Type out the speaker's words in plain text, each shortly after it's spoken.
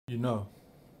You know,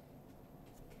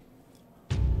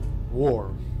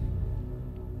 war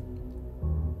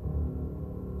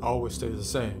always stays the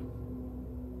same,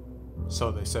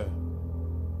 so they say.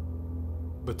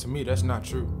 But to me, that's not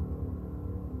true,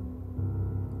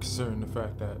 considering the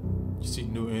fact that you see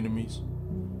new enemies,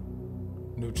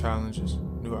 new challenges,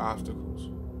 new obstacles.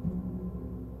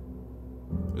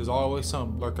 There's always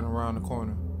something lurking around the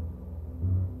corner.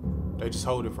 They just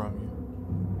hold it from you.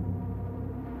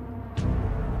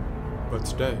 But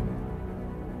today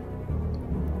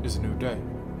is a new day.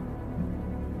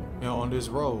 And on this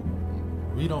road,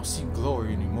 we don't seek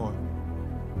glory anymore.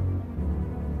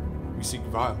 We seek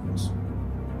violence.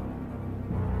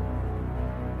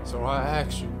 So I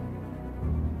ask you,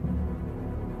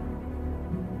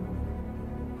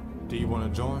 do you want to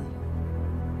join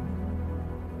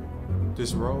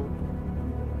this road?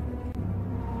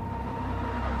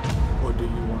 Or do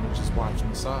you want to just watch from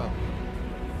the side?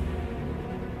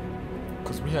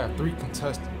 Because we have 3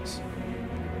 contestants.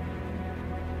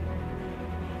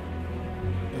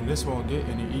 And this won't get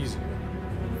any easier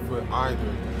for either of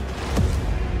them.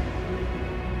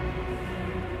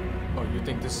 Oh, you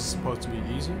think this is supposed to be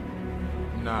easy?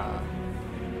 Nah.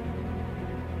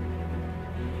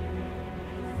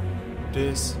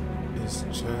 This is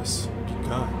just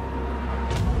begun.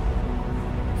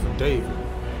 For David,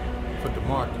 for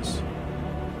DeMarcus,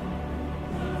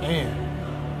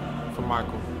 and for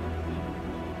Michael.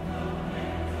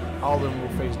 All of them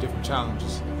will face different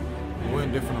challenges,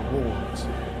 win different awards,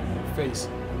 face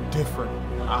different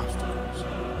obstacles.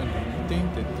 And do you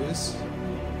think that this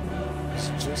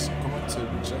is just going to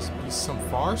just be some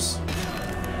farce?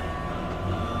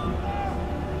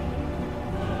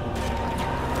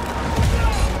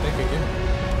 Think again.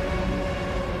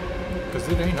 Because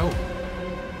it ain't over.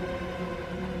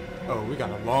 Oh, we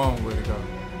got a long way to go.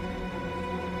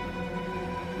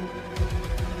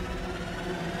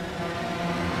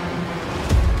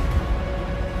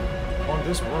 On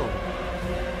this road,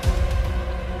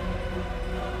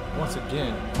 once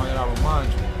again, might I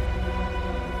remind you,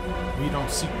 we don't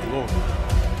seek glory.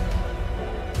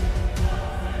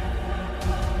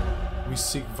 We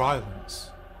seek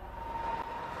violence.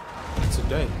 And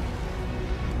today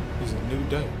is a new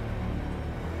day.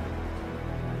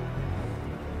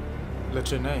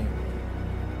 Let your name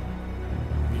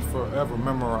be forever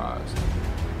memorized,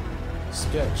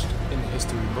 sketched in the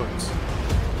history books,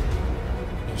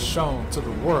 and shown to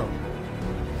the world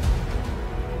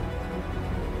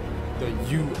that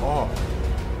you are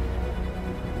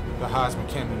the Heisman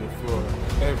candidate for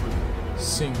every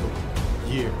single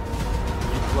year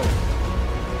you play.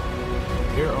 From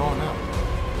here on out,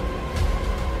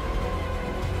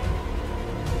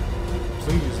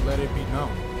 please let it be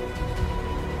known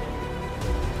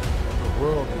that the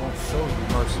world won't show you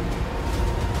mercy.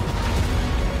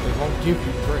 They won't give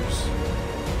you grace.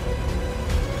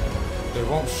 They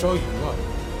won't show you love.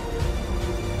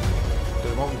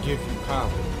 They won't give you power.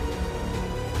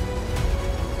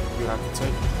 You have to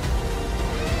take it.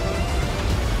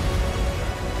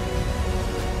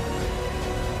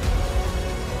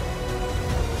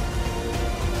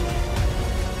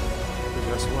 But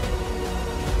guess what?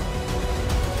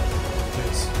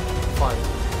 This fight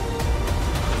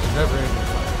is never ending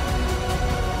fight.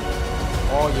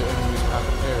 All your enemies will have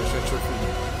to perish at your feet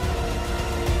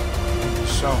and be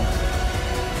shown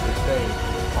that they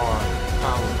are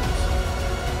powerless.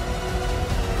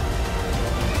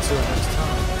 Until next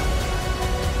time.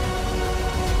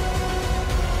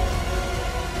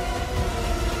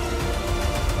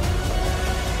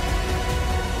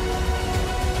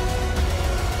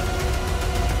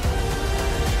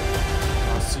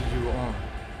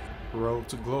 Road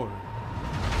to glory.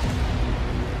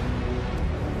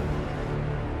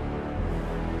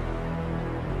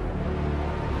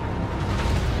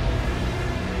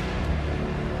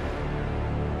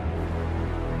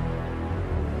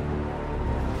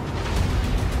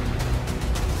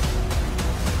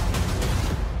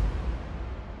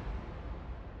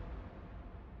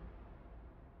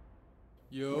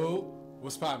 Yo,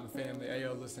 what's poppin', family? Hey,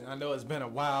 yo, listen, I know it's been a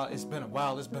while,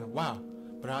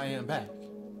 but I am back.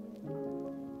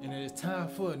 And it is time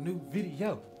for a new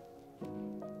video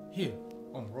here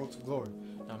on Road to Glory.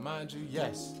 Now, mind you,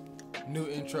 yes, new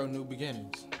intro, new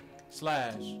beginnings. /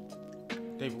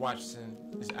 David Watson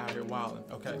is out here wilding.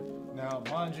 Okay, now,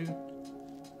 mind you,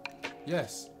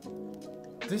 yes,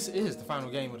 this is the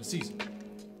final game of the season.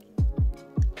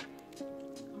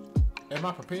 Am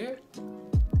I prepared?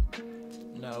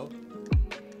 No,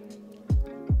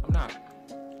 I'm not.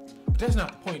 But that's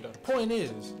not the point, though. The point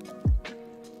is,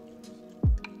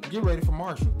 get ready for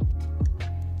Marshall.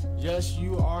 Yes,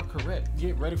 you are correct.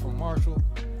 Get ready for Marshall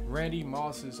Randy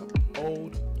Moss's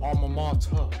old alma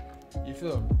mater. You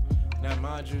feel me? Now,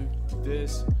 mind you,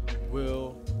 this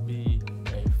will be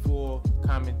a full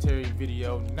commentary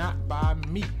video, not by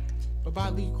me, but by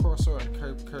Lee Corso and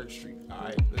Kirkstreet.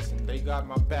 Alright, listen, they got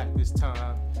my back this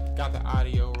time. Got the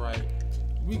audio right.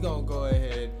 We gonna go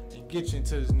ahead and get you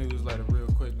into this newsletter real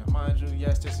quick. Now, mind you,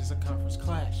 yes, this is a conference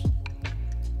clash.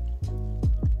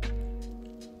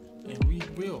 And we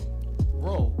will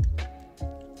roll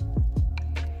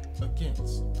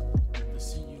against the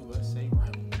CUSA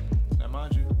rival. Now,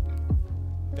 mind you,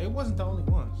 they wasn't the only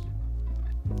ones.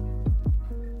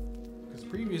 Because the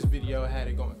previous video had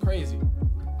it going crazy.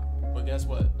 But guess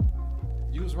what?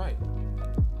 You was right.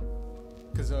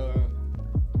 Because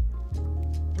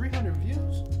 300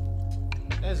 views?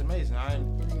 That's amazing. I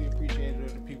am thoroughly appreciative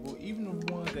of the people, even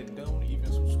the ones that don't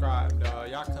even subscribe.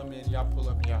 Y'all come in, y'all pull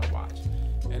up, and y'all watch.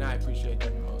 And I appreciate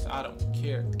that the most. I don't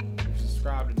care if you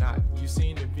subscribed or not. You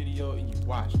seen the video and you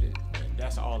watched it. And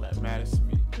that's all that matters to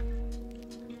me.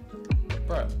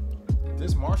 Bruh,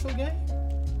 this Marshall game,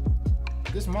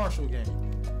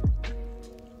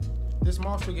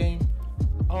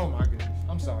 oh my goodness,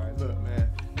 I'm sorry, look man,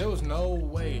 there was no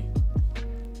way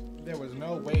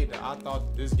that I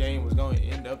thought this game was going to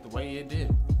end up the way it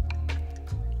did.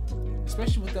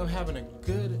 Especially with them having a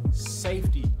good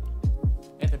safety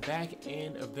at the back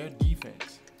end of their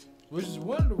defense, which is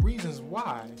one of the reasons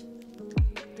why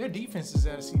their defense is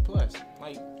at a C+.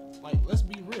 Like, let's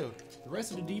be real. The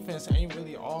rest of the defense ain't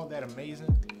really all that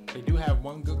amazing. They do have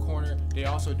one good corner. They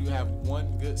also do have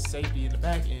one good safety in the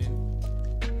back end.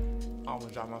 I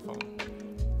almost dropped my phone.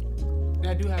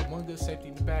 They do have one good safety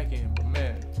in the back end, but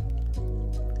man,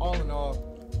 all in all,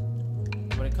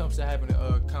 when it comes to having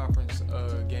conference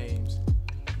games,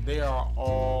 they are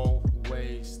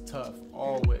always tough,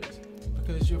 always.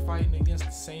 Because you're fighting against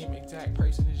the same exact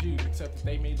person as you, except that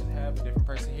they may just have a different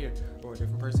person here, or a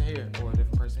different person here, or a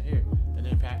different person here, an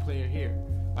impact player here.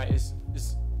 Like it's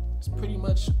pretty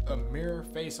much a mirror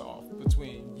face-off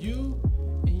between you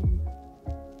and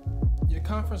your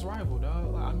conference rival,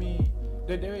 dog. I mean,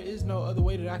 there is no other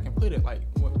way that I can put it. Like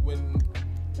when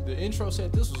the intro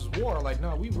said this was war, like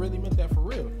no, we really meant that for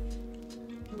real.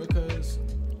 Because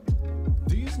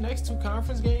these next two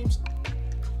conference games,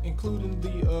 including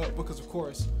the because of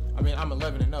course, I mean I'm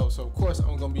 11-0, so of course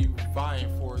I'm gonna be vying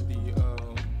for the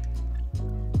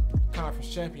conference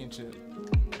championship.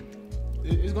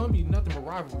 It's gonna be nothing but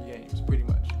rivalry games, pretty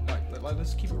much. Like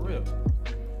let's keep it real.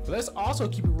 But let's also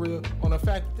keep it real on the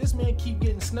fact that this man keep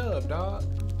getting snubbed, dog.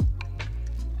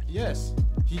 Yes,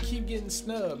 he keep getting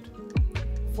snubbed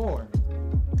for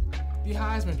the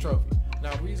Heisman Trophy.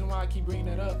 Now, the reason why I keep bringing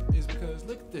that up is because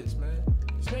look at this, man.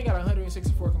 This man got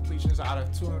 164 completions out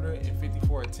of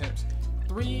 254 attempts.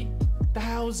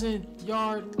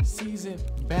 3,000-yard season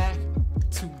back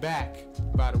to back,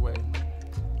 by the way.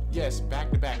 Yes,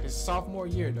 back to back. It's sophomore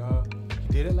year, dog.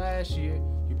 He did it last year.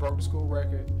 He broke the school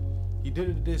record. He did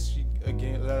it this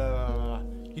again.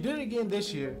 He did it again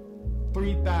this year.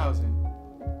 3,000.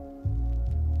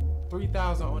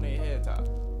 3,000 on their head top.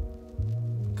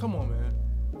 Come on, man.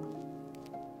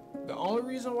 The only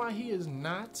reason why he is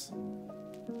not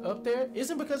up there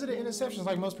isn't because of the interceptions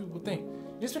like most people think.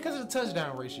 It's because of the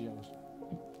touchdown ratios.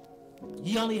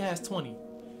 He only has 20.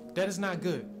 That is not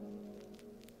good.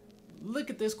 Look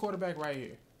at this quarterback right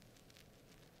here.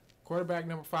 Quarterback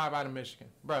number 5 out of Michigan.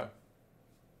 Bro.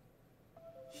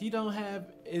 He don't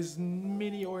have as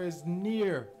many or as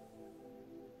near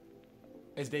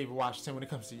as David Washington when it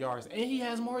comes to yards. And he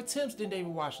has more attempts than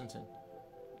David Washington.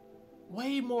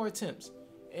 Way more attempts.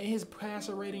 And his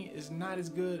passer rating is not as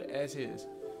good as his.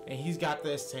 And he's got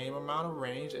the same amount of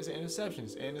range as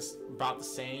interceptions. And it's about the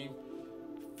same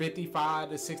 55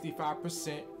 to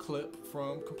 65% clip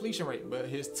from completion rate. But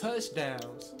his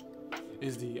touchdowns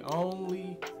is the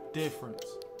only difference.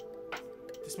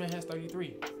 This man has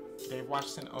 33. Dave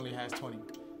Washington only has 20.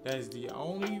 That is the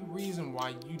only reason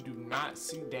why you do not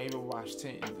see David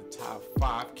Washington in the top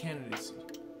 5 candidacy.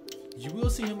 You will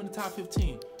see him in the top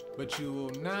 15, but you will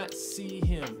not see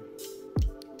him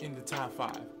in the top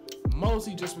 5.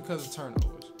 Mostly just because of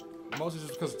turnovers. Mostly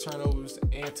just because of turnovers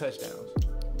and touchdowns.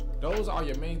 Those are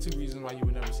your main 2 reasons why you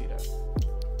would never see that.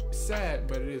 It's sad,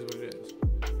 but it is what it is.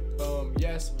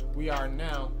 Yes, we are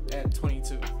now at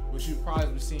 22, which you probably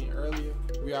have seen earlier.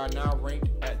 We are now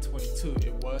ranked at 22.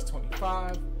 It was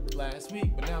 25 last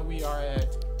week, but now we are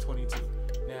at 22.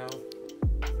 Now,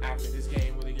 after this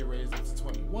game, will they get raised up to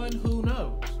 21? Who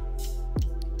knows?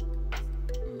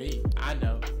 Me, I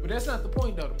know. But that's not the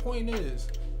point, though. The point is,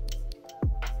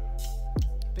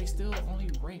 they still only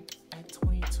ranked at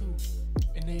 22,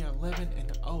 and they are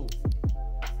 11-0.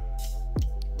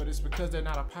 but it's because they're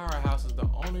not a powerhouse is the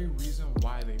only reason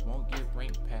why they won't get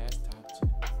ranked past top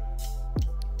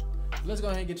 10. Let's go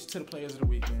ahead and get you to the players of the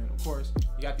week, man. Of course,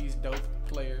 you got these dope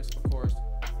players. Of course,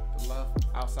 the left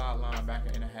outside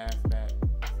linebacker and a halfback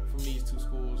from these two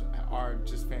schools are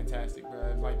just fantastic,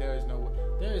 bro. Like there is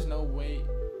no way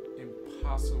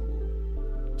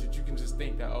impossible that you can just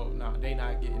think that, oh, nah, they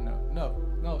not getting up.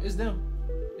 No, it's them.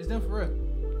 It's them for real.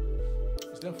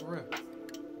 It's them for real.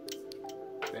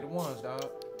 They the ones, dog.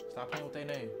 Stop playing with their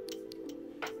name.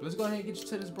 But let's go ahead and get you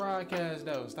to this broadcast,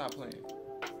 though. Stop playing.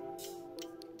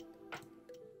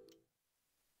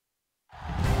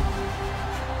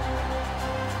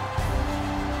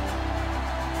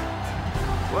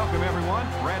 Welcome, everyone.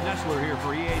 Brad Nessler here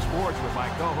for EA Sports with my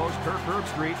co-host Kirk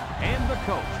Herbstreit and the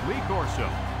coach, Lee Corso.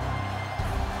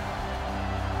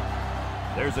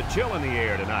 There's a chill in the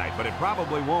air tonight, but it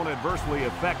probably won't adversely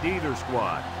affect either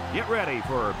squad. Get ready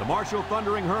for the Marshall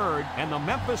Thundering Herd and the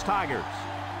Memphis Tigers.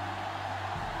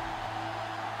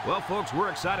 Well, folks, we're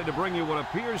excited to bring you what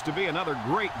appears to be another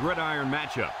great gridiron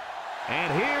matchup.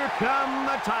 And here come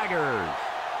the Tigers.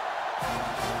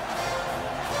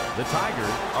 The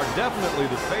Tigers are definitely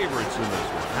the favorites in this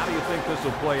one. How do you think this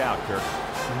will play out, Kirk?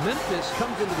 Memphis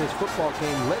comes into this football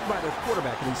game led by their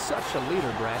quarterback, and he's such a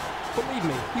leader, Brad. Believe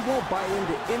me, he won't buy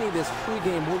into any of this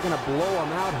pregame "we're going to blow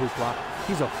him out" hoopla.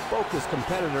 He's a focused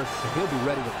competitor, and he'll be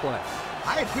ready to play.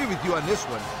 I agree with you on this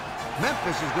one.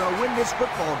 Memphis is going to win this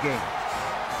football game.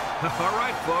 All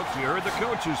right, folks, you heard the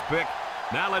coach's pick.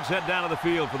 Now let's head down to the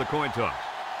field for the coin toss.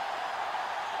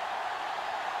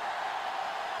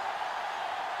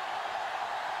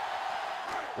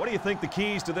 What do you think the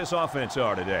keys to this offense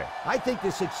are today? I think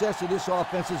the success of this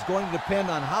offense is going to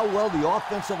depend on how well the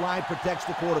offensive line protects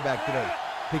the quarterback today.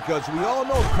 Because we all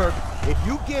know, Kirk, if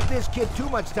you give this kid too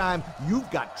much time, you've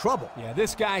got trouble. Yeah,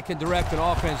 this guy can direct an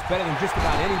offense better than just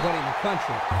about anybody in the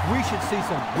country. We should see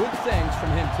some good things from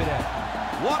him today.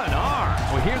 What an arm!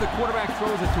 Well, here the quarterback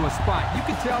throws it to a spot. You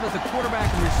can tell that the quarterback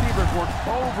and receivers work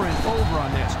over and over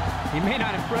on this. He may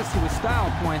not impress you with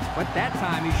style points, but that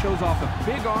time he shows off a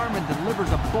big arm and delivers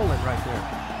a bullet right there.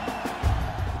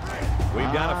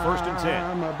 We've got a 1st and 10.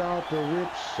 I'm about to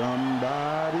whip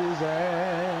somebody's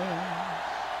ass.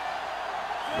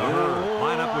 The Herd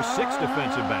line up with 6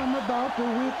 defensive backs. I'm about to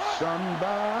whip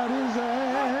somebody's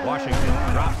ass. Washington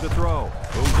drops the throw.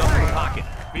 Moves up in the pocket.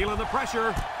 Feeling the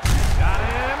pressure. Got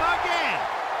him again.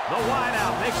 The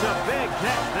wideout makes a big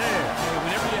catch there. Hey,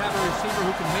 whenever you have a receiver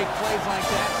who can make plays like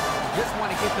that, you just want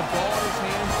to get the ball in his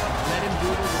hands and let him do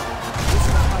the work.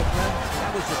 Listen up, my friend.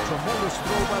 That was a tremendous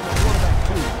throw by the quarterback,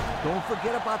 too. Don't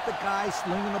forget about the guy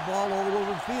slinging the ball all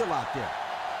over the field out there.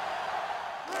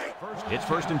 It's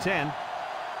 1st and 10.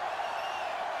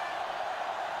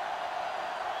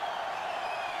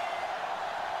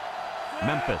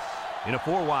 Memphis in a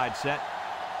 4-wide set.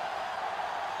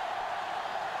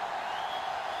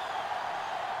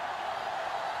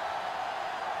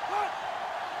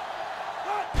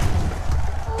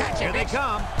 Here they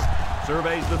come.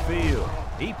 Surveys the field.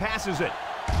 He passes it.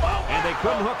 And they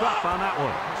couldn't hook up on that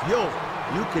one. Yo,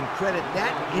 you can credit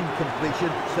that incompletion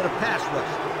to the pass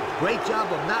rush. Great job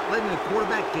of not letting the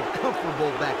quarterback get comfortable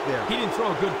back there. He didn't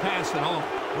throw a good pass at all.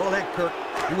 Well, that, Kirk,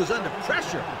 he was under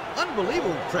pressure.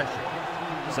 Unbelievable pressure.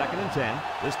 2nd and 10.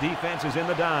 This defense is in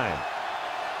the dime.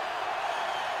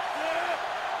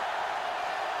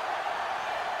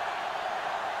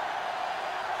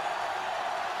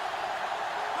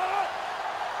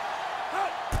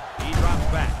 He drops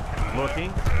back.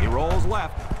 Looking. He rolls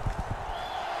left.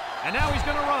 And now he's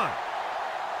going to run.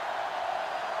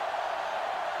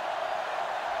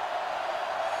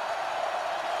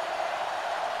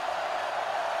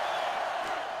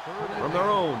 From their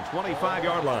own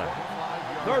 25-yard line.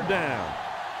 3rd down.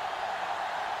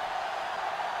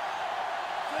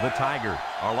 The Tigers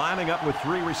are lining up with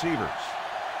 3 receivers.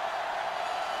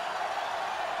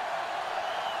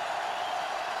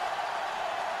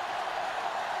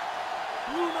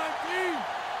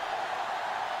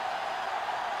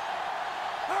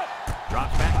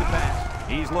 Drops back to pass.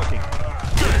 He's looking.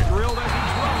 He's drilled as he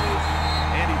throws.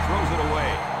 And he throws it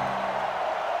away.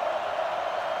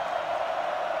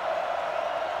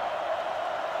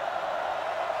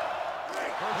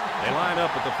 They line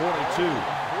up at the 42.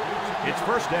 It's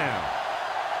 1st down.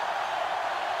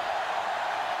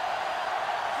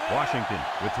 Washington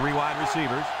with 3 wide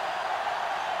receivers.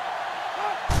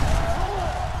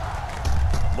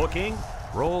 Looking,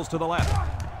 rolls to the left.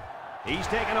 He's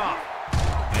taken off.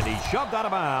 and he's shoved out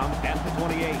of bounds at the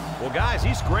 28. Well, guys,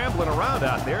 he's scrambling around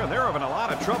out there, and they're having a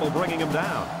lot of trouble bringing him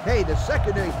down. Hey, the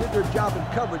secondary did their job in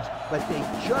coverage, but they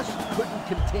just couldn't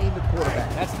contain the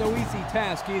quarterback. That's no easy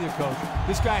task either, Coach.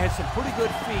 This guy has some pretty good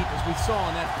feet, as we saw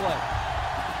on that play.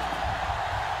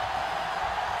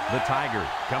 The Tigers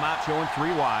come out showing 3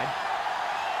 wide.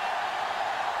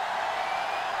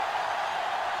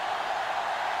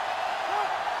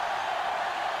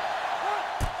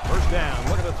 First down,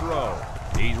 look at the throw.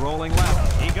 He's rolling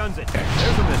left. He guns it.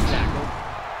 There's a missed tackle.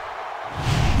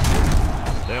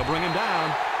 They'll bring him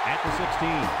down at the 16.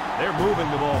 They're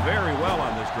moving the ball very well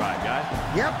on this drive, guys.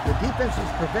 Yep, the defense is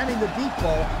preventing the deep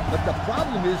ball, but the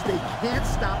problem is they can't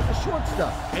stop the short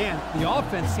stuff. And the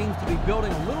offense seems to be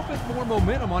building a little bit more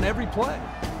momentum on every play.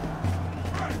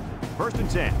 First and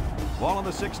 10. Ball on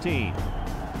the 16.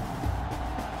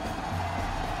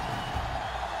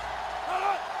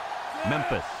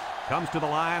 Memphis comes to the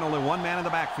line, only one man in the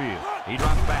backfield. He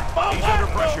drops back. He's under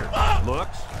pressure.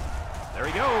 Looks. There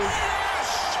he goes.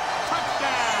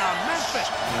 Touchdown, Memphis.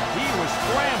 He was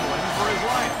scrambling for his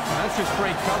life. Well, that's just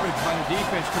great coverage by the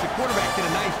defense, but the quarterback did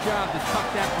a nice job to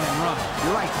tuck that one and run.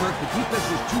 You're right, Kirk. The defense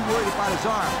was too worried about his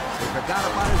arm. They forgot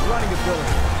about his running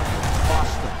ability.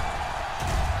 Cost them.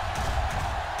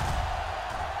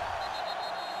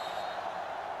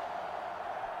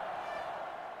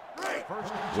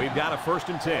 We've got a first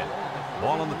and 10.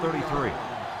 Ball on the 33.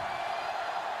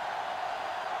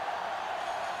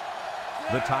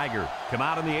 The Tigers come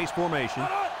out in the ace formation.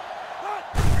 Gives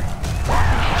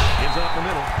up the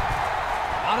middle.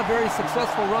 Not a very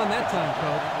successful run that time,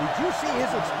 Coach. Did you see his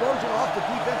explosion off the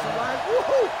defensive line?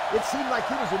 Woohoo! It seemed like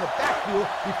he was in the backfield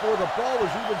before the ball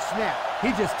was even snapped.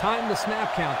 He just timed the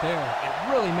snap count there.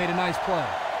 It really made a nice play.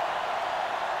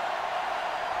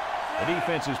 The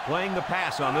defense is playing the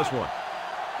pass on this one.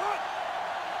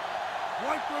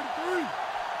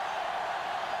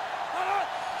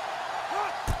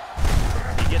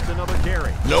 He gets another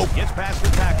carry. Nope. Gets past the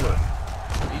tackler.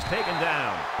 He's taken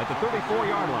down at the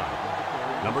 34-yard line.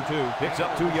 Number 2 picks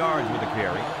up 2 yards with a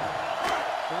carry.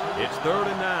 It's 3rd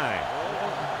and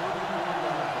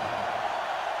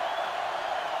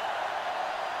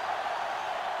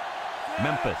 9.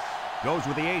 Memphis goes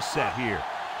with the ace set here.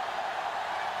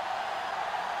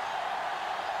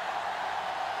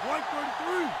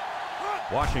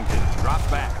 Washington drops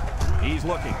back. He's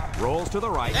looking. Rolls to the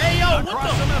right.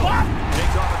 Across the middle.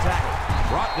 Takes off a tackle.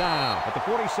 Brought down at the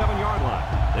 47-yard line.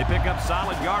 They pick up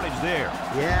solid yardage there.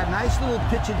 Yeah, nice little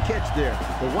pitch and catch there.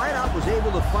 The wideout was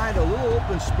able to find a little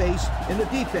open space in the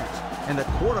defense, and the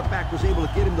quarterback was able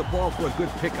to get him the ball for a good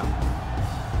pickup.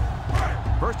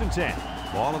 First and 10.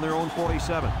 Ball on their own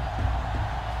 47.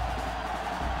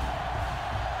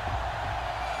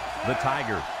 The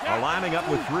Tigers are lining up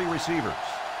with 3 receivers.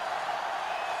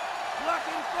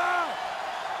 Blocking foul.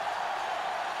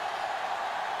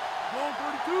 Going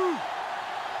 32.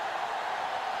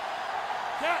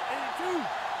 Cat 82.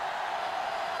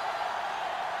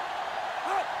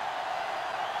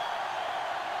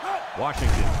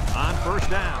 Washington on first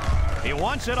down. He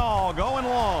wants it all, going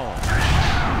long.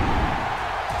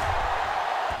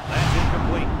 That's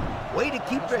incomplete. Way to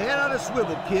keep your head on a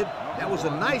swivel, kid. That was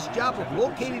a nice job of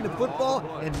locating the football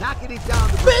and knocking it down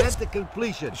to prevent the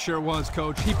completion. Sure was,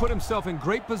 Coach. He put himself in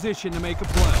great position to make a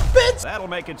play. That'll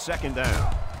make it second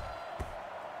down.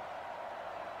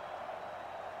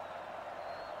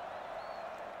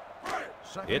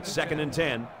 It's second and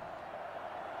 10.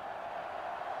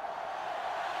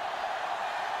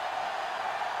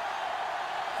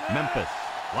 Memphis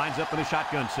lines up in a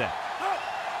shotgun set.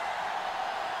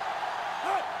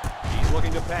 He's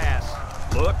looking to pass.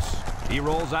 Looks. He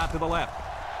rolls out to the left.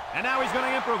 And now he's going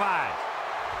to improvise.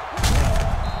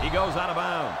 He goes out of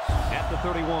bounds at the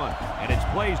 31. And it's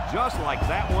plays just like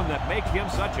that one that make him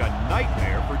such a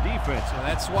nightmare for defense. So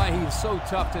that's why he's so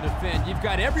tough to defend. You've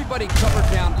got everybody covered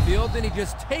downfield, and he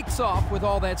just takes off with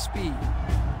all that speed.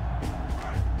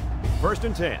 First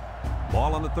and 10.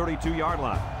 Ball on the 32-yard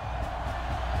line.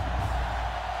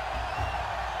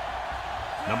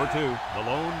 Number 2, the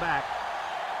lone back.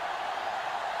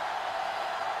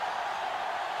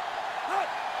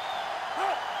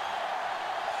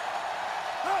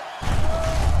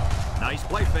 Nice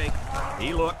play fake.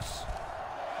 He looks.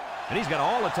 And he's got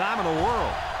all the time in the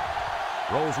world.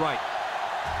 Rolls right.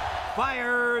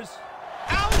 Fires.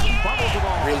 Oh, yeah! Bubbles the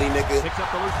ball. Really, nigga? Picks up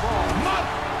the loose ball.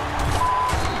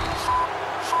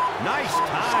 Nice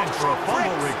time for a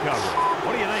fumble recovery.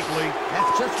 What do you think, Lee?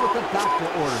 That's just what the doctor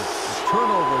ordered. A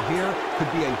turnover here could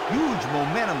be a huge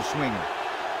momentum swinger.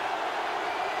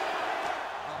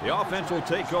 The offense will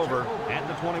take over at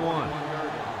the 21.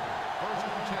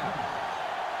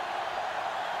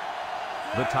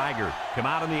 The Tigers come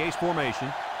out in the ace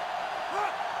formation.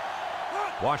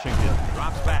 Washington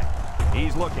drops back.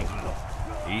 He's looking.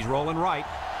 He's rolling right.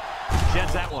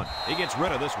 Sheds that one. He gets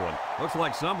rid of this one. Looks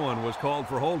like someone was called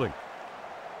for holding.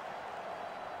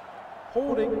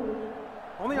 Holding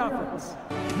on the offense.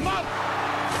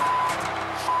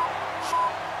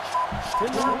 He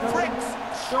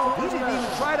didn't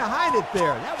even try to hide it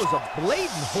there. That was a blatant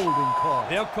holding call.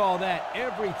 They'll call that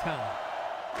every time.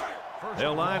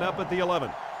 They'll line up at the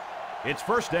 11. It's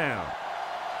first down.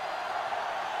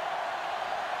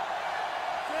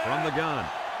 From the gun.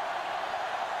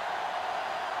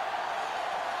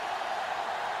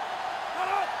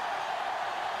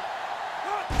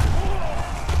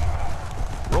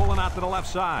 Rolling out to the left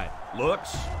side.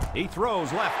 Looks. He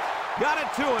throws left. Got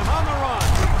it to him on the run.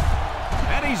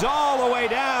 And he's all the way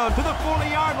down to the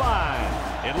 40-yard line.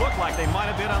 It looked like they might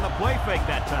have been on the play fake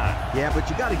that time. Yeah, but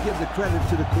you got to give the credit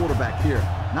to the quarterback here.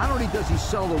 Not only does he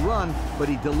sell the run, but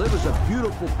he delivers a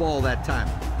beautiful ball that time.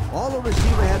 All the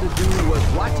receiver had to do was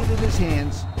watch it in his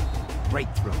hands. Great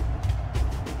throw.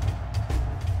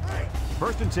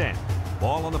 First and 10.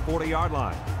 Ball on the 40-yard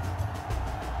line.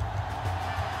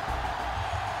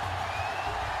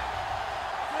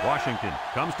 Washington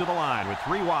comes to the line with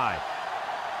 3 wide.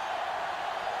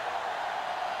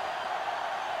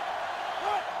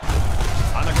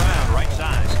 On the ground, right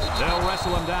side. They'll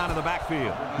wrestle him down in the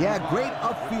backfield. Yeah, great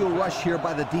upfield rush here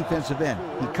by the defensive end.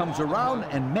 He comes around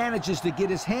and manages to get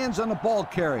his hands on the ball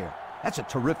carrier. That's a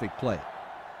terrific play.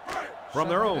 From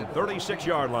their own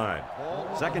 36-yard line.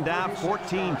 Second down,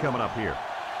 14 coming up here.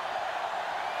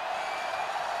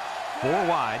 4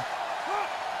 wide.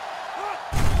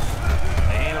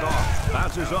 They hand it off.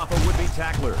 Bounces off a would-be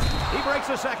tackler. He breaks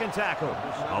a second tackle.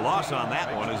 A loss on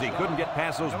that one as he couldn't get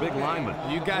past those big linemen.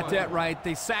 You got that right.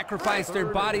 They sacrificed their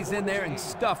bodies in there and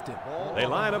stuffed him. They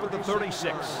line up at the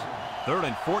 36. 3rd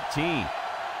and 14.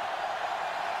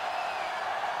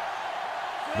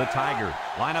 The Tigers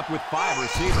line up with 5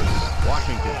 receivers.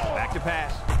 Washington back to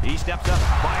pass. He steps up,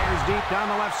 fires deep down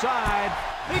the left side.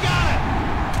 He got it!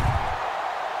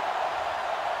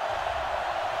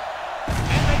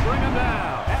 And they bring him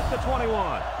down at the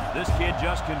 21. This kid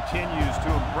just continues to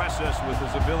impress us with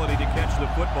his ability to catch the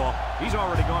football. He's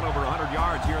already gone over 100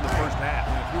 yards here in the first half.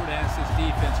 Now, if you were to ask this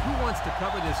defense, who wants to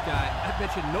cover this guy, I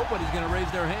bet you nobody's going to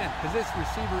raise their hand because this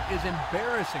receiver is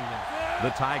embarrassing them.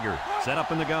 The Tigers set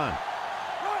up in the gun.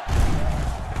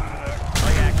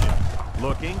 Play action.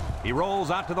 Looking. He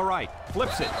rolls out to the right.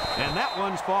 Flips it. And that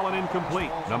one's fallen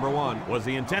incomplete. Number 1 was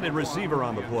the intended receiver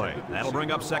on the play. That'll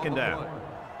bring up second down.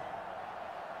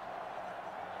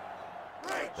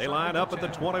 They line up at the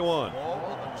 21.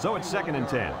 So it's 2nd and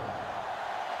 10.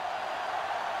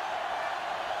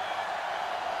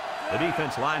 The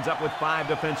defense lines up with 5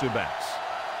 defensive backs.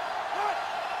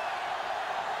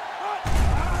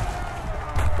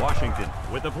 Washington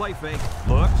with the play fake.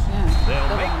 Looks.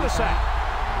 They'll make the sack.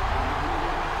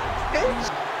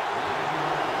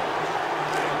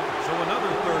 So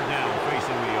another 3rd down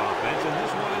facing the offense, and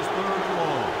this one is 3rd and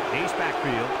long. Ace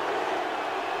backfield.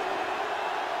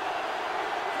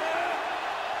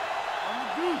 On the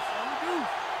goose.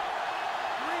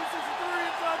 363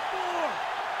 inside 4.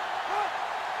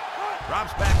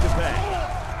 Drops back to pass.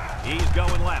 He's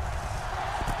going left.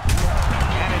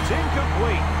 And it's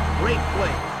incomplete. Great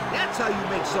play. That's how you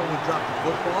make someone drop the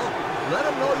football. Let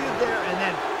them know you're there, and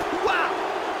then, wow,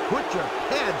 put your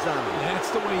pads on them. That's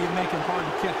the way you make it hard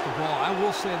to catch the ball. I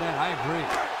will say that. I agree.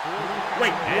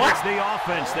 Wait, And it's the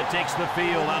offense that takes the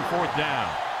field on 4th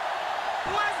down.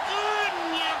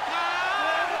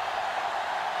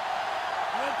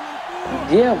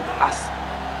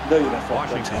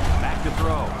 Washington back to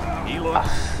throw. He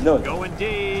looks. Going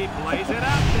deep. Plays it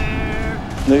out there.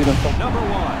 Number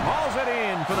 1 hauls it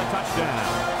in for the touchdown.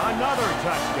 Another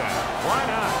touchdown. Why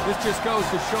not? This just goes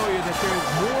to show you that there's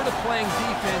more to playing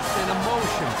defense than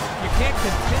emotion. You can't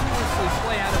continuously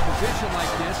play out of position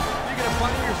like this. You're going to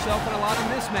find yourself in a lot of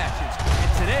mismatches.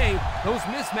 And today, those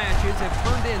mismatches have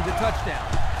turned into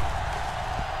touchdowns.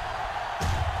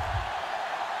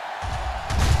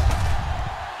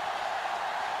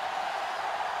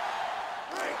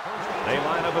 They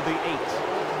line up at the 8.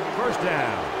 First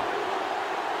down.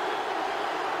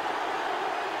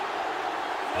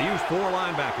 They use 4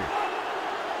 linebackers.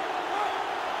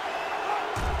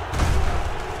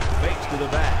 Fakes to the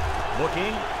back.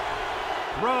 Looking.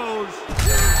 Throws.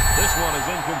 This one is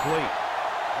incomplete.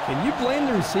 Can you blame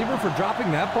the receiver for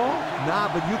dropping that ball? Nah,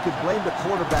 but you could blame the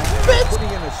quarterback for putting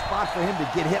in a spot for him to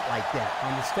get hit like that.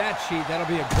 On the stat sheet, that'll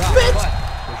be a drop, but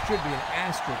there should be an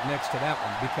asterisk next to that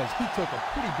one because he took a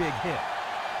pretty big hit.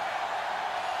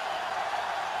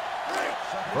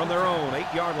 from their own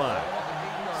 8-yard line.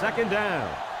 Second down.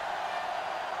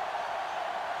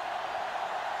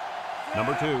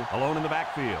 Number 2, alone in the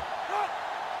backfield.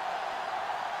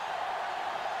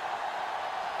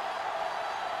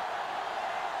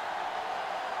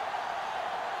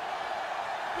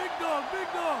 Big dog, big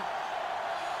dog.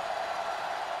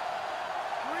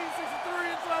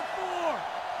 363 inside 4.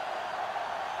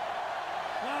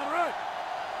 All right.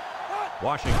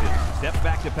 Washington steps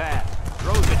back to pass.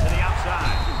 Throws it to the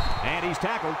outside. And he's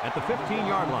tackled at the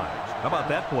 15-yard line. How about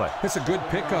that play? It's a good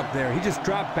pickup there. He just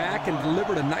dropped back and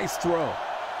delivered a nice throw.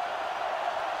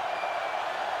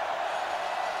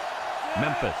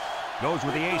 Memphis goes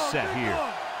with the ace set here. All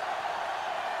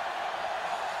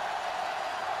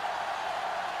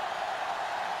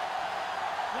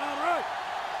right.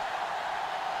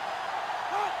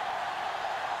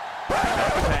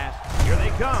 Back to pass. Here they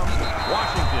come.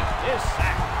 Washington is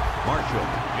sacked. Marshall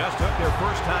just took their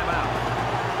first time out.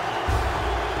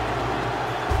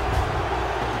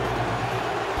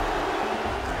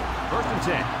 First and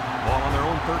 10. Ball on their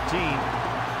own 13.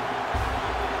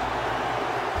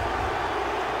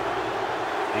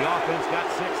 The offense got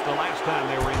 6 the last time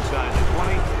they were inside the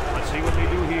 20. Let's see what they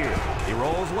do here. He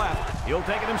rolls left. He'll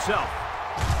take it himself.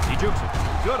 He jukes it.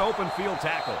 Good open field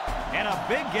tackle. And a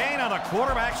big gain on a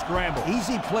quarterback scramble.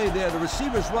 Easy play there. The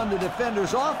receivers run the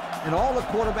defenders off, and all the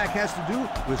quarterback has to do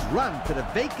is run to the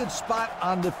vacant spot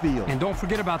on the field. And don't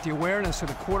forget about the awareness of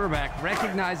the quarterback,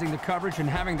 recognizing the coverage and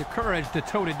having the courage to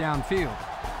tote it downfield.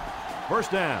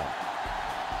 First down.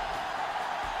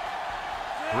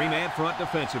 3-man front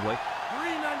defensively.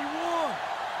 391.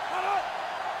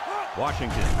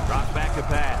 Washington drops back to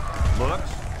pass.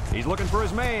 Looks. He's looking for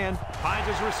his man. Finds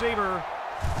his receiver.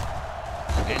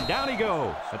 And down he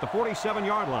goes at the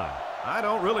 47-yard line. I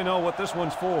don't really know what this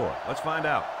one's for. Let's find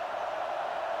out.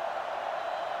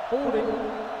 Holding.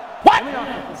 What?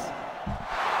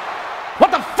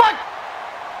 What the fuck?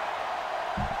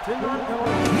 10-yard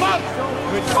penalty.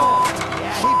 Good call.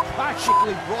 Yeah, he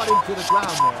practically brought him to the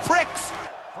ground there. Bricks.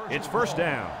 It's first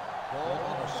down.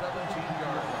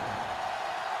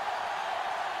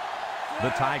 The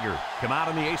Tigers come out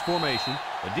in the ace formation.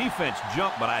 The defense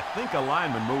jumped, but I think a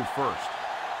lineman moved first.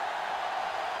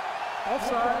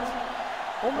 Offsides.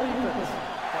 On the defense.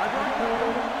 5-yard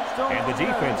penalty. Still And the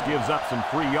defense gives up some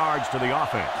free yards to the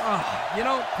offense. You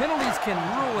know, penalties can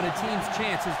ruin a team's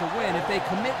chances to win if they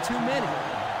commit too many.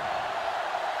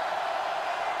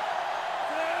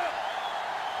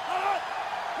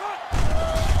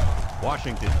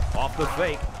 Washington off the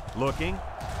fake, looking.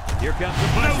 Here comes the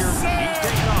pressure. He's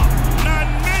taken off. Not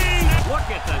me. Look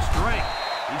at the strength.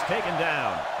 He's taken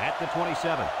down at the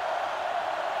 27.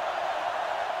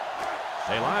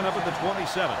 They line up at the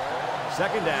 27.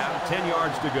 Second down, 10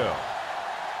 yards to go.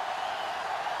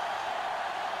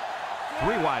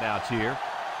 3 wideouts here.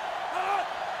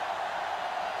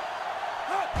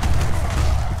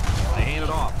 They hand it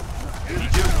off. He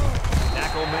just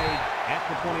tackle made at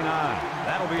the 29.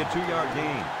 That'll be a 2-yard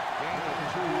gain.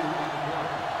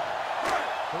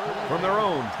 From their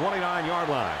own 29-yard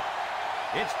line.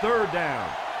 It's third down.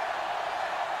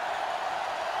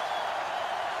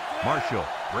 Marshall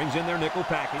brings in their nickel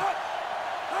package.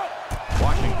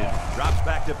 Washington drops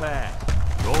back to pass.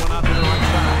 Rolling out to the right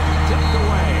side. Tipped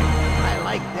away. I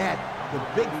like that. The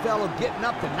big fellow getting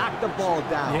up to knock the ball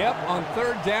down. Yep, on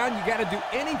third down, you got to do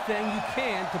anything you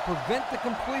can to prevent the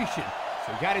completion.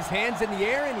 So he got his hands in the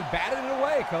air and he batted it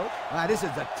away, Coach. This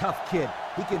is a tough kid.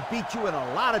 He can beat you in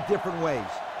a lot of different ways.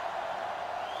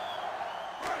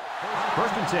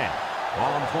 First and 10.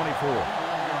 Ball on 24.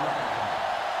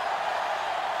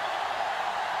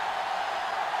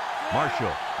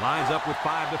 Marshall lines up with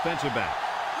 5 defensive backs.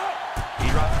 He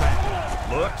drops back.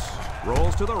 Looks.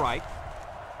 Rolls to the right.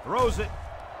 Throws it.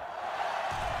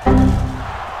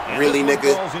 And Really, this one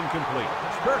nigga? falls incomplete.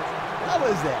 How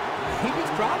was that? He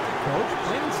just dropped it, Coach.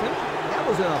 Plain and simple. That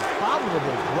was an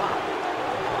abominable drop.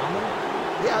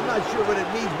 Yeah, I'm not sure what it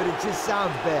means, but it just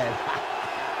sounds bad.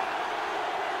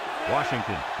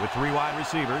 Washington with 3 wide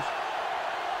receivers.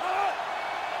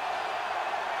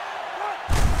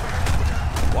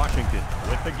 Washington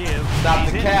with the give. Stop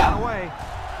He's the hit cap. down away.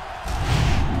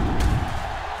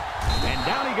 And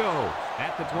down he goes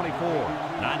at the 24.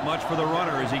 Not much for the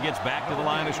runner as he gets back to the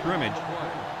line of scrimmage.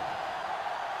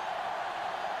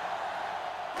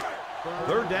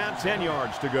 Third down, 10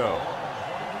 yards to go.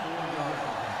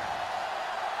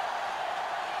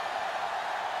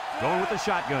 Going with the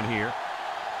shotgun here.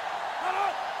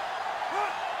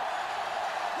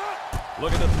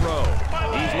 Look at the throw.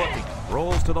 He's looking.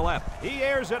 Rolls to the left. He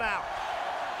airs it out.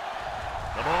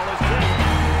 The ball is tipped.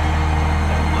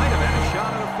 Might have had a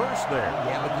shot at a first there.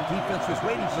 Yeah, but the defense was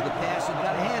waiting for the pass and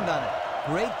got a hand on it.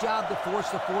 Great job to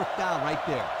force the 4th down right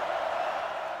there.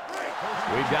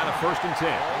 We've got a 1st and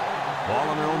 10. Ball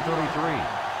on their own 33.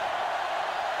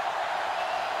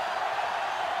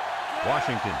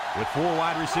 Washington with 4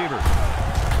 wide receivers.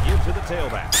 Give to the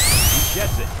tailback. He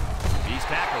sheds it. He's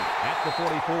tackled at the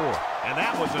 44. And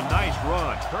that was a nice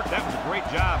run. Kirk, that was a great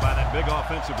job by that big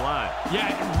offensive line. Yeah,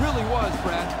 it really was,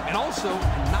 Brad. And also,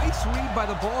 a nice read by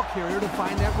the ball carrier to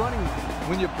find that running lane.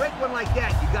 When you break one like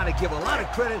that, you got to give a lot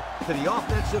of credit to the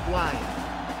offensive line.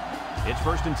 It's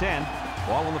 1st and 10.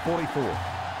 Ball on the 44.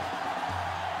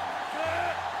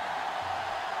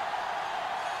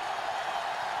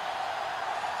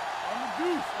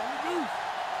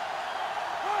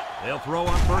 They'll throw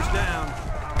on 1st down.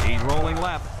 He's rolling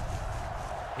left.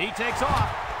 He takes off.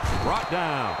 Brought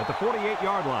down at the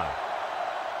 48-yard line.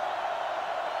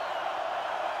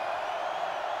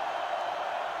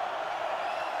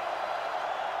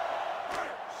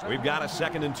 We've got a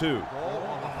 2nd and 2.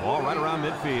 Ball right around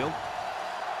midfield.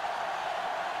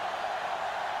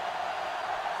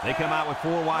 They come out with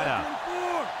 4 wide out.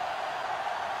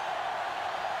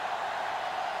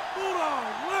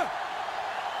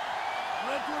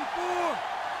 Red 24.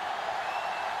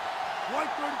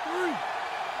 White 33.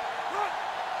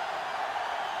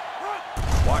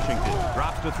 Washington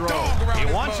drops to throw. He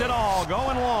wants it all,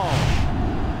 going long.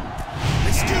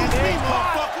 Excuse me,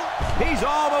 motherfucker. He's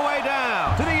all the way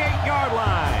down to the 8-yard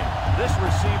line. This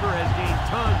receiver has gained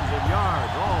tons of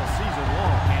yards all season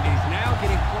long. And he's now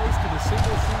getting close to the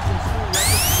single-season school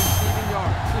record for receiving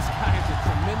yards. This guy is a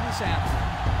tremendous athlete.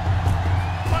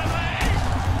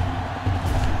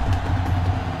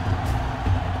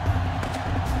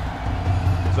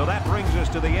 So that brings us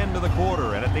to the end of the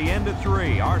quarter, and at the end of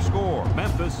 3, our score,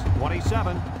 Memphis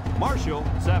 27, Marshall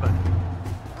 7.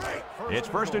 It's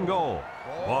 1st and goal.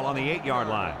 Ball on the 8-yard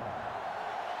line.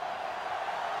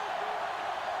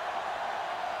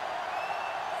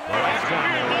 The last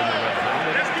time they were in the red zone,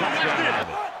 they got a touchdown out of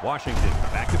it. Washington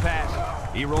back to pass.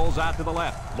 He rolls out to the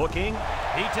left. Looking.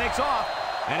 He takes off.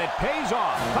 And it pays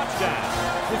off. Touchdown.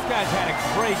 This guy's had a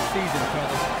great season,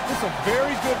 fellas. It's a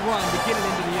very good run to get it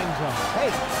into the end zone. Hey,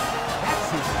 that's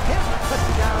his 10th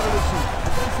touchdown of the season.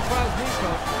 That doesn't surprise me,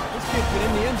 Coach. This kid's been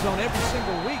in the end zone every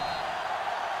single week.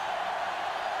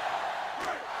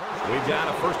 We've got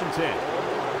a 1st and 10.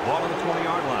 Ball on the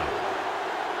 20-yard line.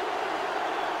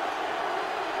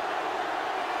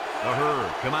 The Herd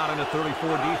come out in a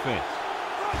 34 defense.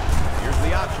 Here's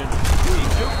the option. He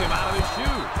took him out of his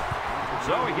shoe.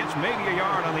 So he gets maybe a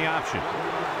yard on the option.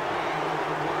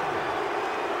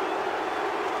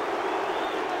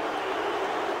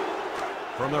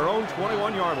 From their own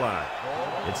 21-yard line.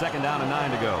 It's 2nd down and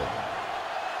 9 to go.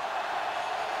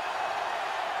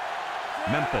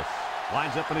 Memphis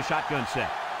lines up in a shotgun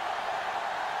set.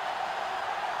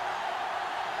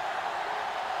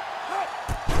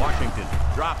 Washington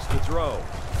drops to throw.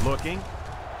 Looking.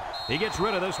 He gets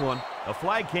rid of this one. A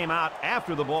flag came out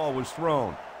after the ball was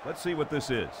thrown. Let's see what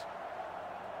this is.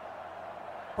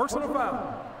 Personal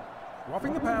foul.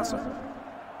 Roughing the passer.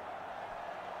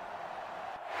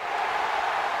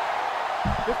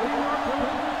 15-yard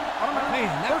penalty. Man,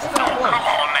 that was not close.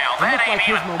 It looked like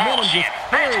his momentum just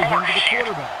carried him to the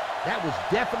quarterback. That was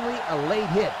definitely a late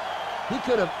hit. He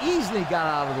could have easily got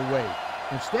out of the way.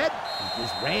 Instead, he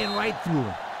just ran right through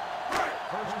him.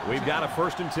 We've got a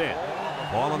 1st and 10.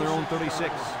 Ball on their own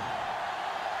 36.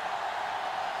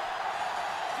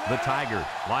 The Tigers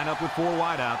line up with 4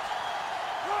 wideouts.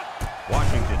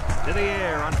 Washington to the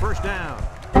air on 1st down.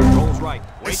 Rolls right.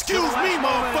 Excuse me,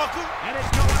 motherfucker. And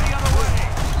it's going the other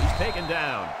way. He's taken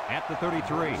down at the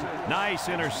 33. Nice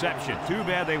interception. Too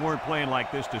bad they weren't playing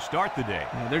like this to start the day.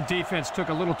 Yeah, their defense took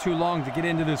a little too long to get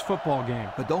into this football game.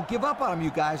 But don't give up on them, you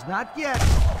guys. Not yet.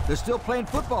 They're still playing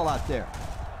football out there.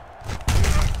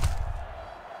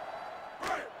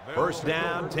 1st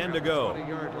down, 10 to go.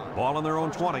 Ball on their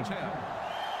own 20.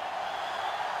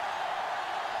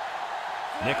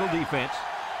 Nickel defense.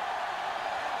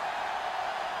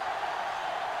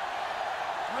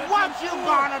 What you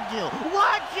gonna do?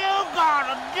 What you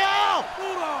gonna do?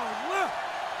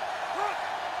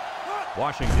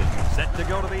 Washington set to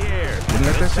go to the air. Wouldn't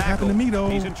let that shit happen to me, though.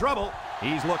 He's in trouble.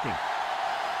 He's looking.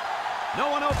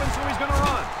 No one open, so he's going to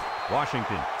run.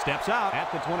 Washington steps out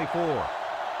at the 24.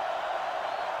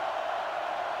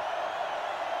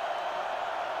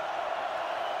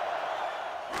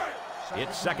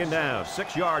 It's 2nd down,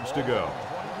 6 yards to go.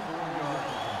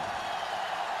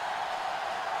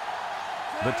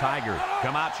 The Tigers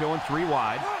come out showing 3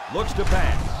 wide. Looks to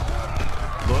pass.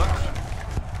 Looks.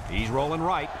 He's rolling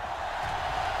right.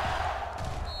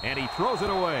 And he throws it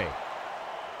away.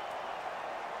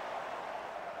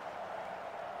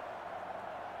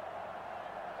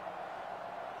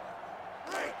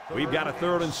 We've got a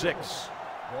 3rd and 6.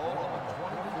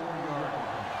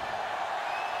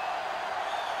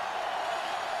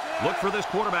 Look for this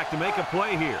quarterback to make a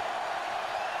play here.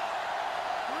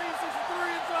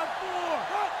 363 inside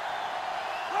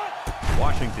 4.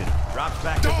 Washington drops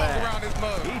back to pass.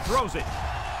 He throws it.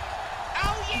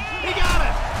 Oh, yeah! He got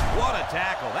it! What a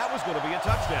tackle. That was going to be a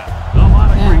touchdown. A lot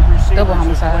of great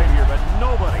receivers have played here, but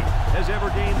nobody has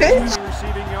ever gained this many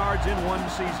receiving yards in one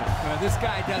season. This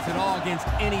guy does it all against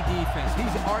any defense.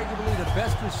 He's arguably the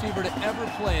best receiver to ever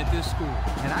play at this school.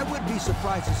 And I wouldn't be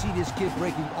surprised to see this kid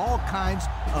breaking all kinds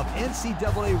of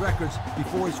NCAA records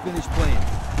before he's finished playing.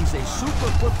 He's a super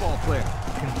football player.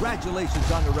 Congratulations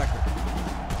on the record.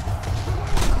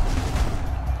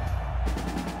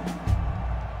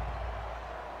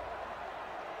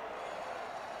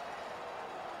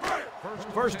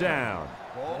 First down.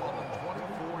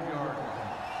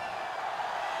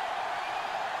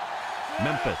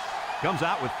 Memphis comes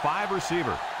out with 5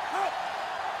 receivers.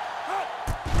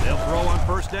 They'll throw on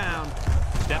first down.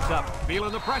 Steps up,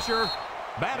 feeling the pressure.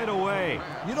 Batted away.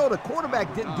 You know, the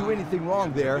quarterback didn't do anything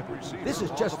wrong there. This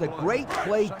is just a great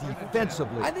play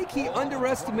defensively. I think he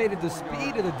underestimated the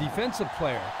speed of the defensive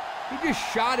player. He just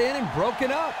shot in and broke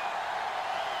it up.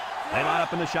 They line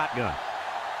up in the shotgun.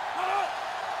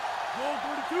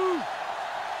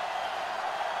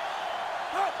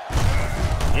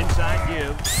 Inside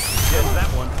give. Gets that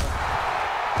one.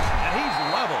 And he's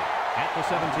level at the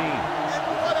 17. And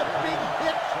what a big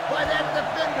hit by that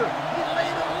defender. He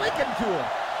laid a licking to him.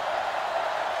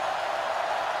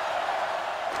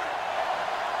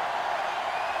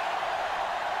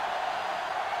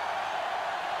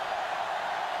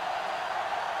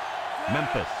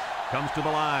 Memphis comes to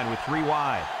the line with 3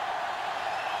 wide.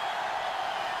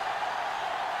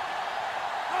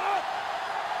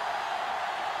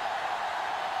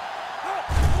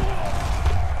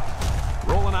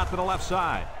 Rolling out to the left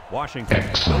side. Washington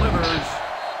delivers.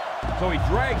 So he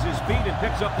drags his feet and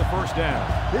picks up the first down.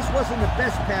 This wasn't the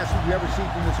best pass you've ever seen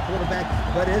from this quarterback,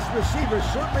 but his receivers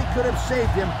certainly could have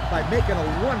saved him by making a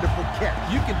wonderful catch.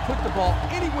 You can put the ball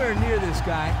anywhere near this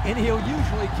guy, and he'll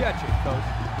usually catch it, Coach.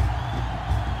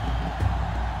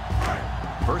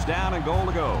 First down and goal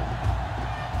to go.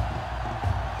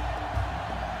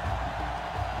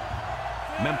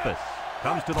 Memphis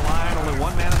comes to the line, only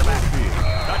 1 man in the backfield.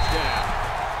 Touchdown.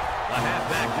 The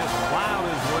halfback just plowed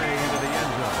his way into the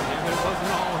end zone. Yeah, but it wasn't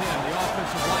all him. The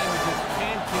offensive lineman just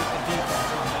pancaked the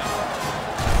defense on that one.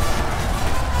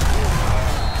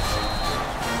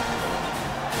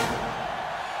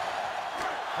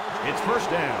 It's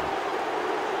first down.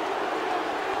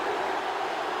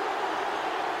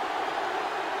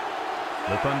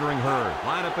 The Thundering Herd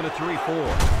line up in a 3-4.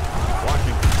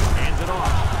 Washington hands it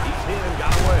off. He's hit and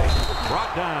got away.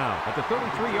 Brought down at the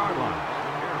 33-yard line.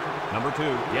 Number 2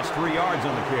 gets 3 yards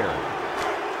on the carry.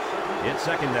 It's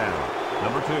second down.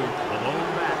 Number 2, the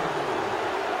lone back.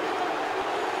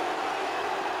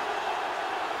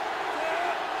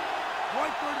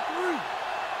 White 33.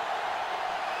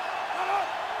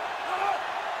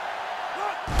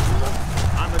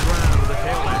 On the ground with the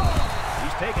tail end.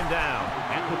 He's taken down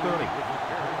at the 30.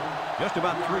 Just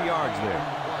about 3 yards there.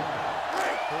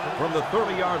 From the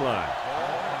 30-yard line.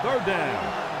 Third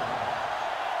down.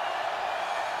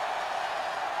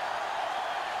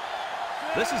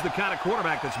 This is the kind of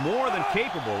quarterback that's more than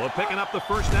capable of picking up the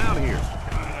first down here.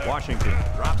 Washington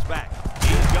drops back.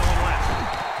 He's going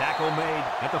left. Tackle made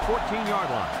at the 14-yard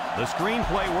line. The screen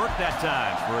play worked that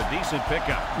time for a decent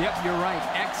pickup. Yep, you're right.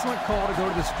 Excellent call to go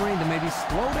to the screen to maybe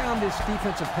slow down this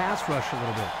defensive pass rush a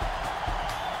little bit.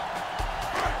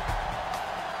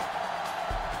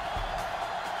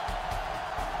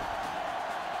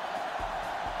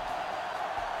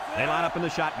 They line up in the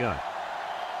shotgun.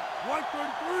 White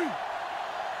 33.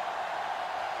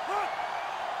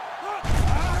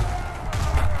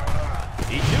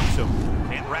 He jukes him.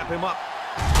 Can't wrap him up.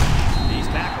 He's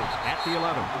tackled at the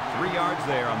 11. 3 yards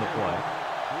there on the play.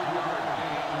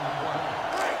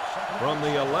 From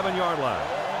the 11-yard line.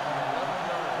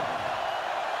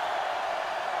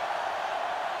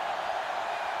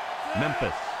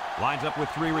 Memphis lines up with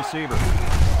 3 receivers.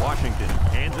 Washington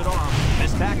hands it off.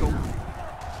 Missed tackle.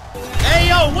 Hey,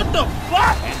 yo, what the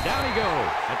fuck? And down he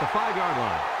goes at the 5-yard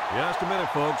line. Just a minute,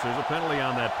 folks. There's a penalty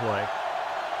on that play.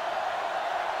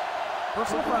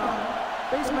 Personal foul.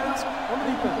 Face mask on the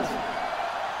defense.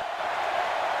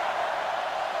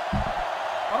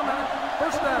 Automatic.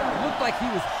 First down. It looked like he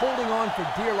was holding on for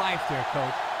dear life there,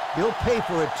 Coach. He'll pay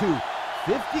for it, too.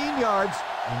 15 yards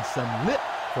and some lip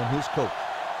from his coach.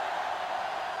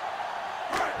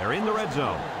 They're in the red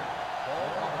zone.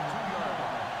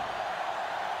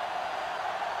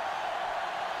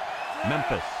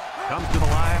 Memphis comes to the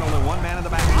line, only one man in the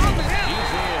backfield.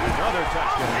 He's in, another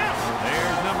touchdown.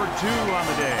 There's number 2 on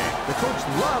the day. The coach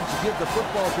loves to give the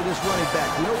football to this running back.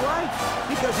 You know why?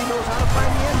 Because he knows how to find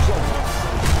the end zone.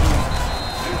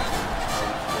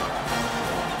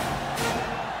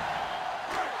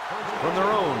 From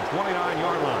their own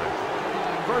 29-yard line.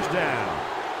 First down.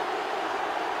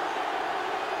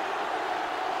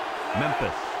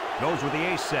 Memphis goes with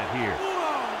the ace set here.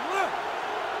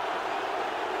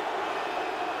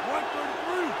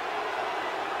 133.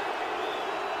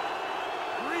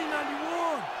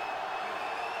 391.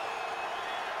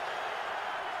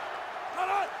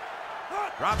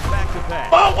 Drops back to pass.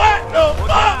 Oh, what the Look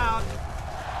fuck? out.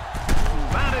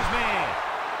 Found his man.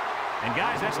 And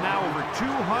guys, that's now over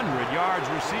 200 yards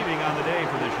receiving on the day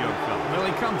for this young fella. Well,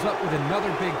 he comes up with another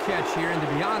big catch here, and to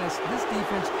be honest, this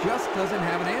defense just doesn't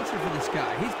have an answer for this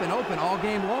guy. He's been open all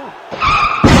game long.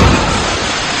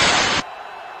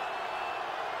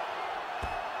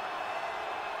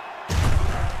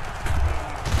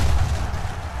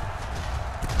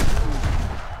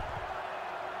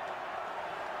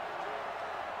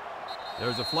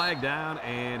 There's a flag down,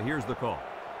 and here's the call.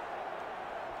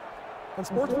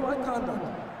 Unsportsmanlike conduct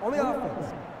on the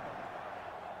offense.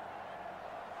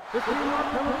 15-yard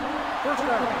penalty, first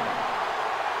down.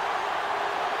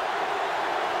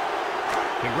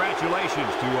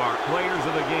 Congratulations to our players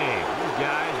of the game. These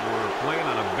guys were playing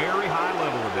on a very high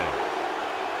level today.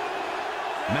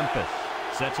 Memphis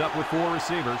sets up with 4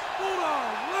 receivers.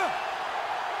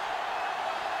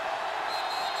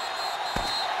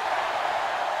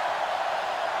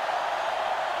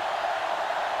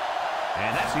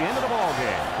 And that's the end of the ball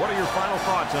game. What are your final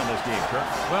thoughts on this game, Kirk?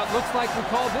 Well, it looks like we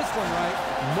called this one right.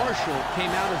 Marshall came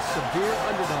out as severe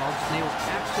underdogs, and they were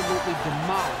absolutely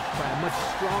demolished by a much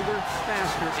stronger,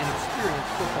 faster, and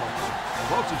experienced football team.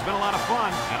 Folks, it's been a lot of fun,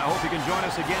 and I hope you can join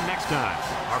us again next time.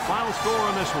 Our final score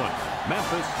on this one,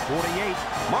 Memphis 48,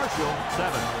 Marshall 7.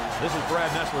 This is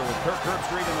Brad Nessler with Kirk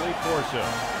Herbstreit and Lee Corso.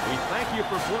 We thank you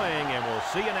for playing, and we'll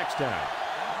see you next time.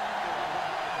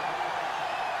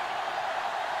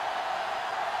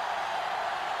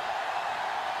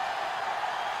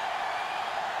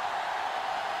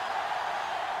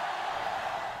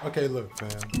 Okay, look,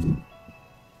 fam.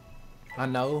 I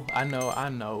know.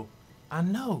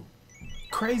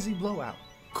 Crazy blowout.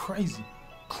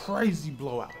 Crazy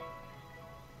blowout.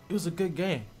 It was a good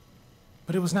game,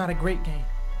 but it was not a great game.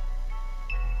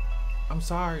 I'm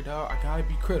sorry, dog. I gotta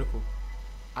be critical.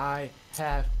 I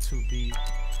have to be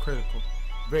critical.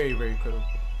 Very, very critical.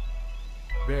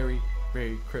 Very,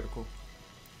 very critical.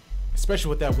 Especially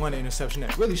with that one interception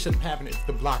that really shouldn't happen if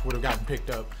the block would have gotten picked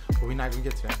up, but we're not gonna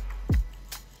get to that.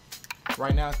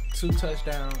 Right now, 2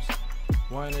 touchdowns,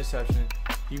 1 interception.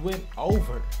 He went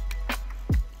over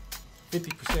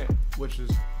 50%, which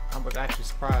is I was actually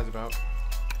surprised about.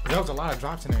 There was a lot of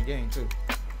drops in that game too.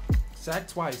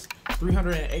 Sacked twice,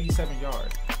 387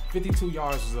 yards. 52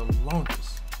 yards was the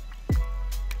longest. It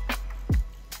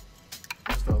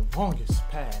was the longest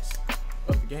pass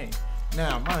of the game.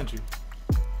 Now, mind you,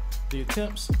 the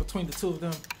attempts between the two of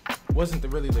them wasn't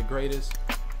really the greatest.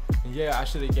 And yeah, I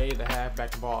should have gave the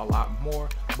halfback the ball a lot more,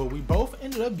 but we both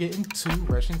ended up getting 2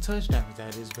 rushing touchdowns.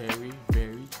 That is very,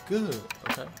 very good,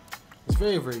 okay? It's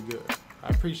very, very good. I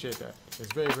appreciate that.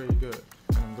 It's very, very good.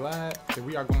 And I'm glad that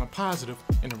we are going positive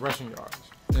in the rushing yards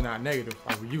and not negative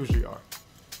like we usually are,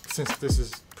 since this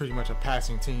is pretty much a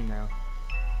passing team now.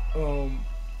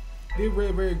 Did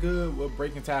very, very good with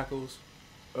breaking tackles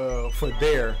for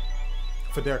their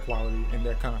quality in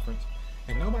their conference.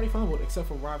 And nobody fumbled except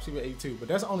for wide receiver 82, but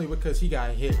that's only because he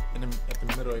got hit at the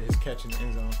middle of his catch in the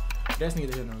end zone. That's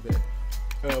neither here nor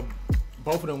there.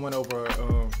 Both of them went over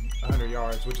 100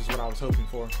 yards, which is what I was hoping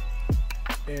for.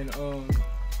 And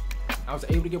I was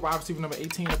able to get wide receiver number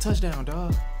 18 a touchdown,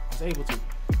 dog. I was able to.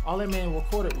 All that man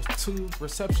recorded was 2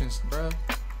 receptions, bruh.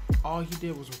 All he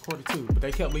did was recorded 2, but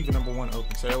they kept leaving number 1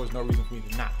 open, so there was no reason for me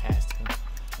to not pass to him.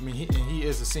 I mean, he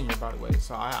is a senior, by the way,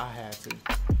 so I had to.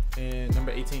 And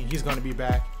number 18, he's going to be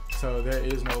back, so there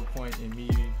is no point in me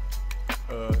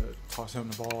tossing him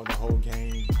the ball the whole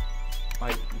game.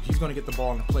 Like, he's going to get the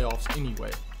ball in the playoffs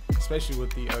anyway, especially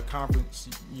with the Conference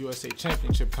USA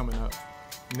Championship coming up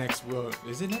next. Well,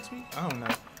 is it next week? I don't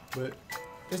know, but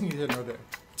there's neither here nor there.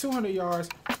 200 yards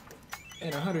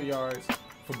and 100 yards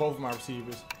for both of my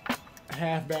receivers.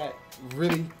 Halfback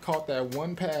really caught that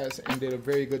one pass and did a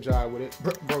very good job with it.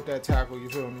 Broke that tackle, you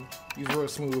feel me? He's real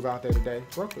smooth out there today.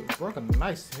 Broke a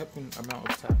nice helping amount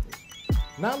of tackles.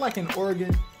 Not like in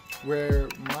Oregon, where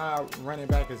my running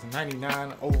back is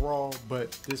 99 overall,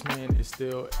 but this man is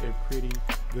still a pretty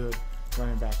good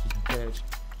running back. He can catch,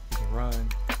 he can run,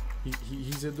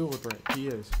 He's a dual threat. He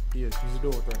is. He's a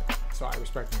dual threat. So I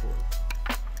respect him for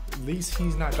it. At least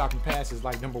he's not dropping passes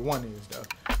like number one is, though.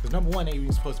 Because number one ain't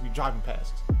even supposed to be dropping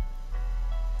passes.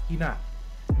 He not.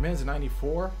 The man's a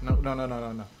 94?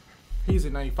 No. He's a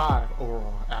 95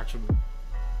 overall, actually.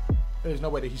 There's no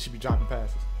way that he should be dropping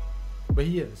passes. But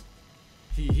he is.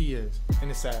 He is. And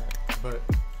it's sad. But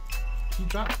he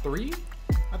dropped 3,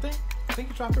 I think. I think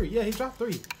he dropped 3. Yeah, he dropped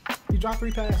 3. He dropped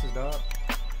 3 passes, dog.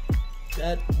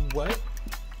 That what?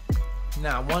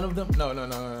 Nah, one of them. No.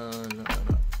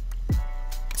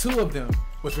 2 of them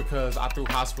was because I threw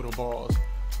hospital balls.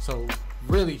 So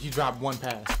really, he dropped 1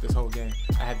 pass this whole game.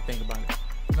 I had to think about it.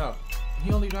 No,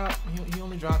 he only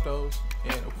dropped those.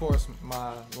 And of course,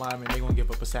 my linemen, they gonna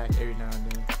give up a sack every now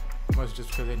and then, much just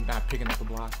because they're not picking up the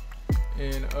block.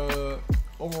 And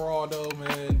overall though,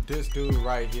 man, this dude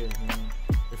right here, man.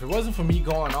 If it wasn't for me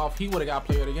going off, he would have got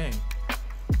player of the game.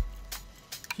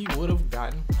 He would have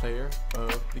gotten player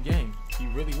of the game. He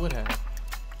really would have.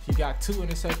 He got 2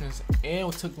 interceptions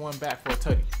and took 1 back for a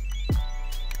tutty.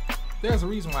 There's a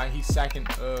reason why he's second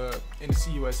in the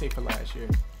CUSA for last year.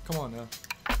 Come on now.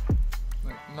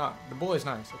 Like, nah, the boy's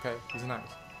nice, okay? He's nice.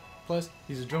 Plus,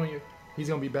 he's a junior. He's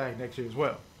gonna be back next year as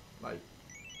well. Like,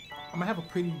 I'm gonna have a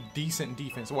pretty decent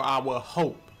defense. Well, I will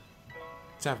hope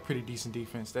to have a pretty decent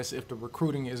defense. That's if the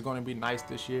recruiting is gonna be nice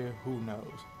this year. Who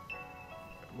knows?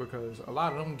 Because a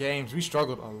lot of them games, we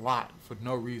struggled a lot for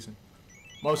no reason.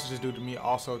 Most is just due to me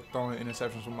also throwing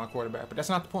interceptions with my quarterback. But that's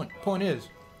not the point. The point is,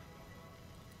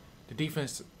 the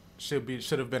defense should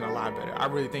have been a lot better. I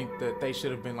really think that they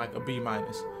should have been like a B-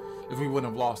 if we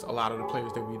wouldn't have lost a lot of the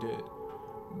players that we did.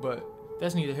 But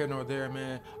that's neither here nor there,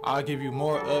 man. I'll give you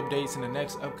more updates in the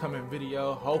next upcoming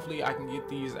video. Hopefully I can get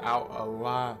these out a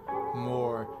lot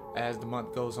more as the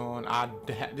month goes on.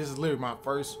 This is literally my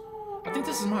first, I think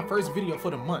this is my first video for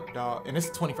the month, dog. And it's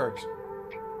the 21st.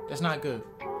 That's not good.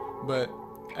 But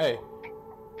hey,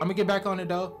 I'm gonna get back on it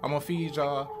though. I'm gonna feed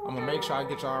y'all. I'm gonna make sure I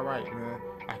get y'all right, man.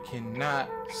 I cannot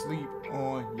sleep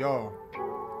on y'all.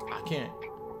 I can't.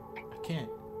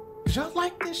 Cause y'all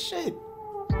like this shit.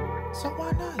 So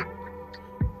why not?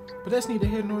 But that's neither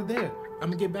here nor there.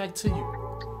 I'm gonna get back to you.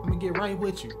 I'm gonna get right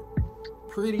with you.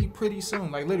 Pretty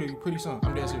soon. Like literally pretty soon.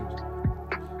 I'm dead serious.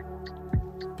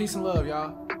 Peace and love,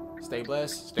 y'all. Stay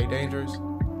blessed. Stay dangerous.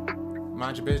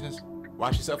 Mind your business.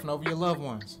 Watch yourself and over your loved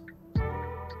ones.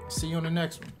 See you on the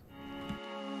next one.